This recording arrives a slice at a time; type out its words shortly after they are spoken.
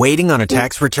Waiting on a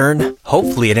tax return?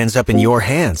 Hopefully it ends up in your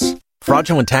hands.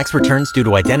 Fraudulent tax returns due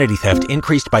to identity theft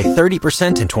increased by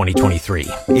 30% in 2023.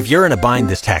 If you're in a bind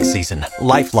this tax season,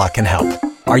 LifeLock can help.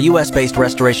 Our U.S.-based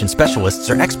restoration specialists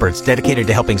are experts dedicated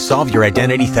to helping solve your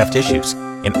identity theft issues.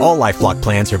 And all LifeLock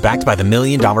plans are backed by the $1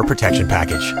 Million Protection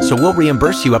Package. So we'll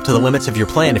reimburse you up to the limits of your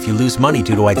plan if you lose money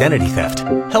due to identity theft.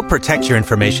 Help protect your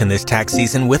information this tax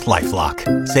season with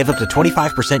LifeLock. Save up to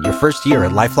 25% your first year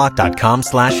at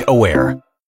LifeLock.com/aware.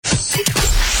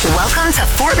 Welcome to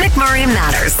Fort McMurray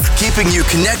Matters. Keeping you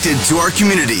connected to our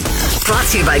community. Brought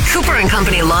to you by Cooper &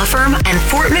 Company Law Firm and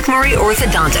Fort McMurray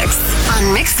Orthodontics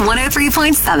on Mix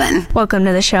 103.7. Welcome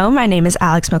to the show. My name is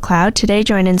Alex McLeod. Today,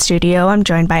 joined in studio, I'm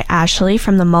joined by Ashley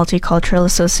from the Multicultural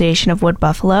Association of Wood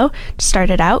Buffalo. To start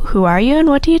it out, who are you and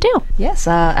what do you do? Yes,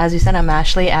 as you said, I'm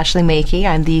Ashley Makey.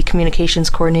 I'm the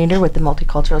communications coordinator with the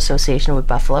Multicultural Association of Wood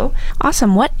Buffalo.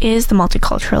 Awesome. What is the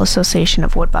Multicultural Association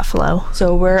of Wood Buffalo?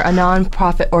 So we're a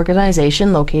non-profit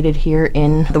organization located here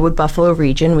in the Wood Buffalo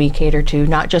region. We cater to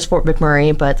not just Fort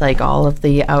McMurray, but like all of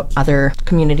the other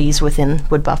communities within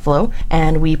Wood Buffalo.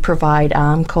 And we provide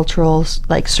cultural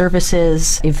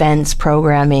services, events,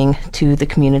 programming to the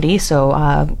community. So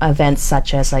events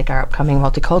such as like our upcoming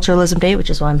Multiculturalism Day, which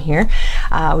is why I'm here.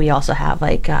 We also have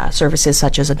services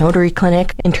such as a notary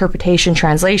clinic, interpretation,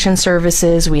 translation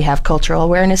services. We have cultural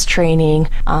awareness training.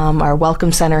 Our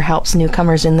Welcome Center helps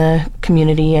newcomers in the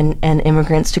community and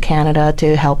immigrants to Canada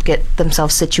to help get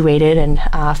themselves situated and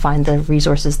find the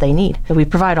resources they need. So we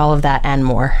provide all of that and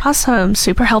more. Awesome.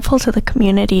 Super helpful to the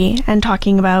community. And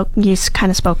talking about, you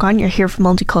kind of spoke on, you're here for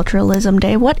Multiculturalism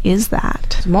Day. What is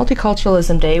that? So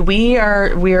Multiculturalism Day, we are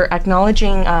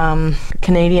acknowledging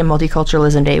Canadian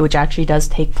Multiculturalism Day, which actually does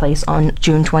take place on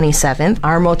June 27th.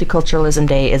 Our Multiculturalism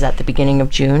Day is at the beginning of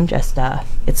June. Just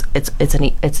it's a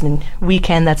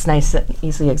weekend that's nice and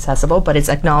easily accessible, but it's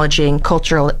acknowledging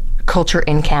culture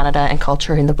in Canada and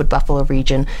culture in the Wood Buffalo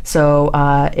region. So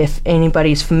if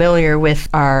anybody's familiar with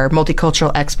our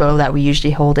Multicultural Expo that we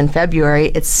usually hold in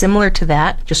February, it's similar to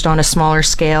that, just on a smaller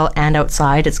scale and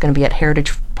outside. It's going to be at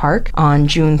Heritage Park on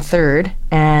June 3rd,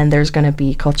 and there's going to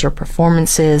be cultural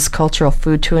performances, cultural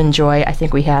food to enjoy. I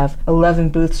think we have 11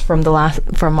 booths from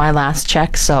my last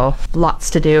check, so lots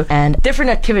to do, and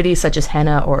different activities such as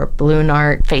henna or balloon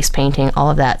art, face painting, all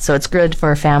of that. So it's good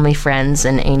for family, friends,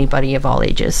 and anybody of all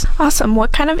ages. Awesome.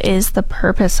 What kind of is the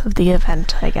purpose of the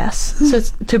event, I guess? So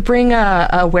it's to bring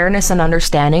awareness and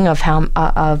understanding of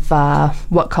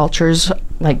what cultures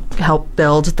help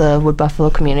build the Wood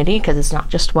Buffalo community, because it's not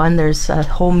just one. There's a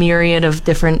whole myriad of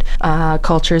different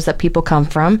cultures that people come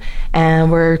from,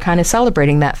 and we're kind of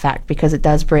celebrating that fact because it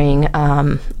does bring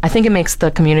I think it makes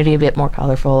the community a bit more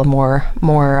colorful, and more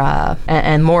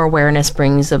awareness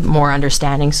brings more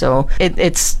understanding. So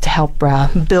it's to help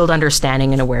build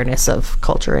understanding and awareness of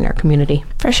culture in our community.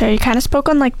 For sure. You kind of spoke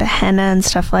on the henna and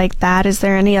stuff like that. Is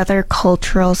there any other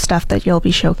cultural stuff that you'll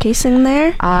be showcasing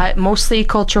there? Mostly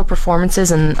cultural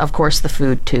performances, and of course the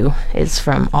food too is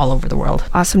from all over the world.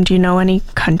 Awesome. Do you know any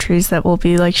countries that will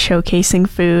be showcasing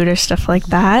food or stuff like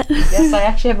that? Yes, I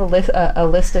actually have a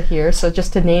list of here. So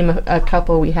just to name a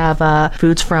couple, we have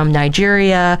foods from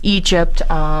Nigeria, Egypt,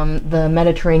 the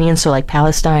Mediterranean, so like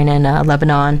Palestine and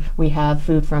Lebanon. We have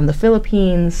food from the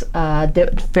Philippines,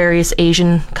 various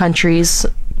Asian countries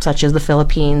such as the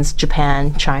Philippines,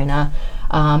 Japan, China,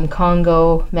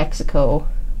 Congo, Mexico,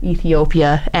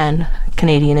 Ethiopia, and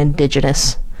Canadian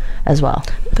Indigenous as well.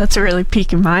 That's really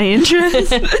piquing my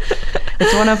interest.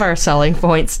 It's one of our selling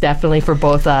points, definitely, for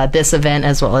both this event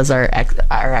as well as our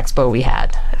expo we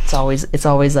had. It's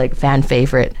always fan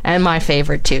favorite, and my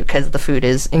favorite too, because the food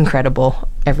is incredible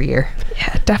every year.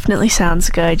 Yeah, it definitely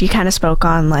sounds good. You kind of spoke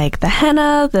on the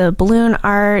henna, the balloon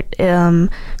art,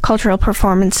 cultural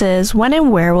performances. When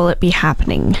and where will it be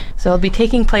happening? So it'll be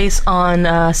taking place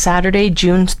on Saturday,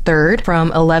 June 3rd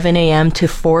from 11 a.m. to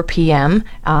 4 p.m.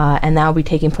 And that will be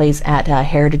taking place at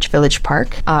Heritage Village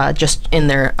Park, just in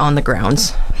there on the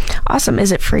grounds. Awesome.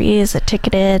 Is it free? Is it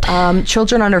ticketed?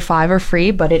 Children under 5 are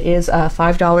free, but it is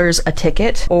 $5 a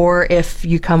ticket, or if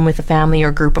you come with a family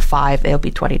or group of 5, it'll be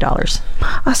 $20.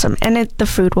 Awesome. And the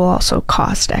food will also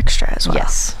cost extra as well?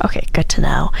 Yes. Okay, good to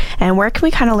know. And where can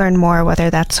we kind of learn more, whether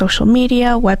that's social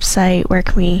media, website, where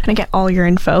can we get all your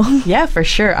info? Yeah, for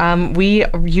sure. We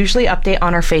usually update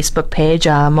on our Facebook page,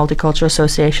 Multicultural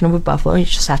Association of Wood Buffalo. You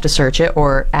just have to search it,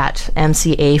 or at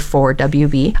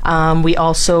MCA4WB. We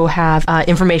also have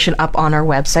information up on our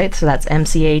website, so that's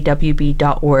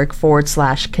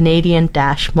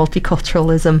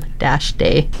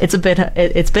mcawb.org/Canadian-Multiculturalism-Day. It's a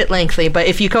bit lengthy, but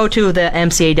if you go to the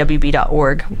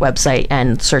mcawb.org website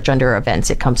and search under events,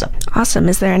 it comes up. Awesome.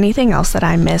 Is there anything else that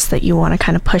I missed that you want to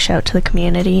kind of to push out to the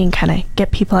community and kind of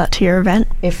get people out to your event?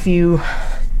 If you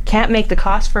can't make the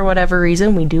cost for whatever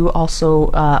reason, we do also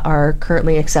are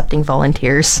currently accepting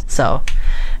volunteers. So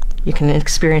you can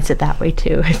experience it that way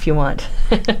too if you want.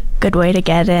 Good way to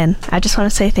get in. I just want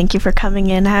to say thank you for coming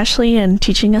in, Ashley, and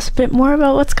teaching us a bit more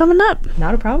about what's coming up.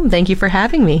 Not a problem. Thank you for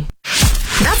having me.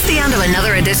 That's the end of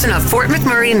another edition of Fort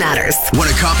McMurray Matters. Want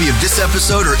a copy of this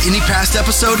episode or any past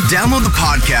episode? Download the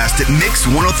podcast at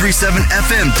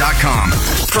mix1037fm.com.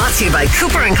 Brought to you by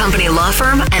Cooper & Company Law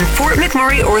Firm and Fort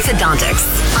McMurray Orthodontics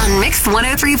on Mix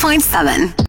 103.7.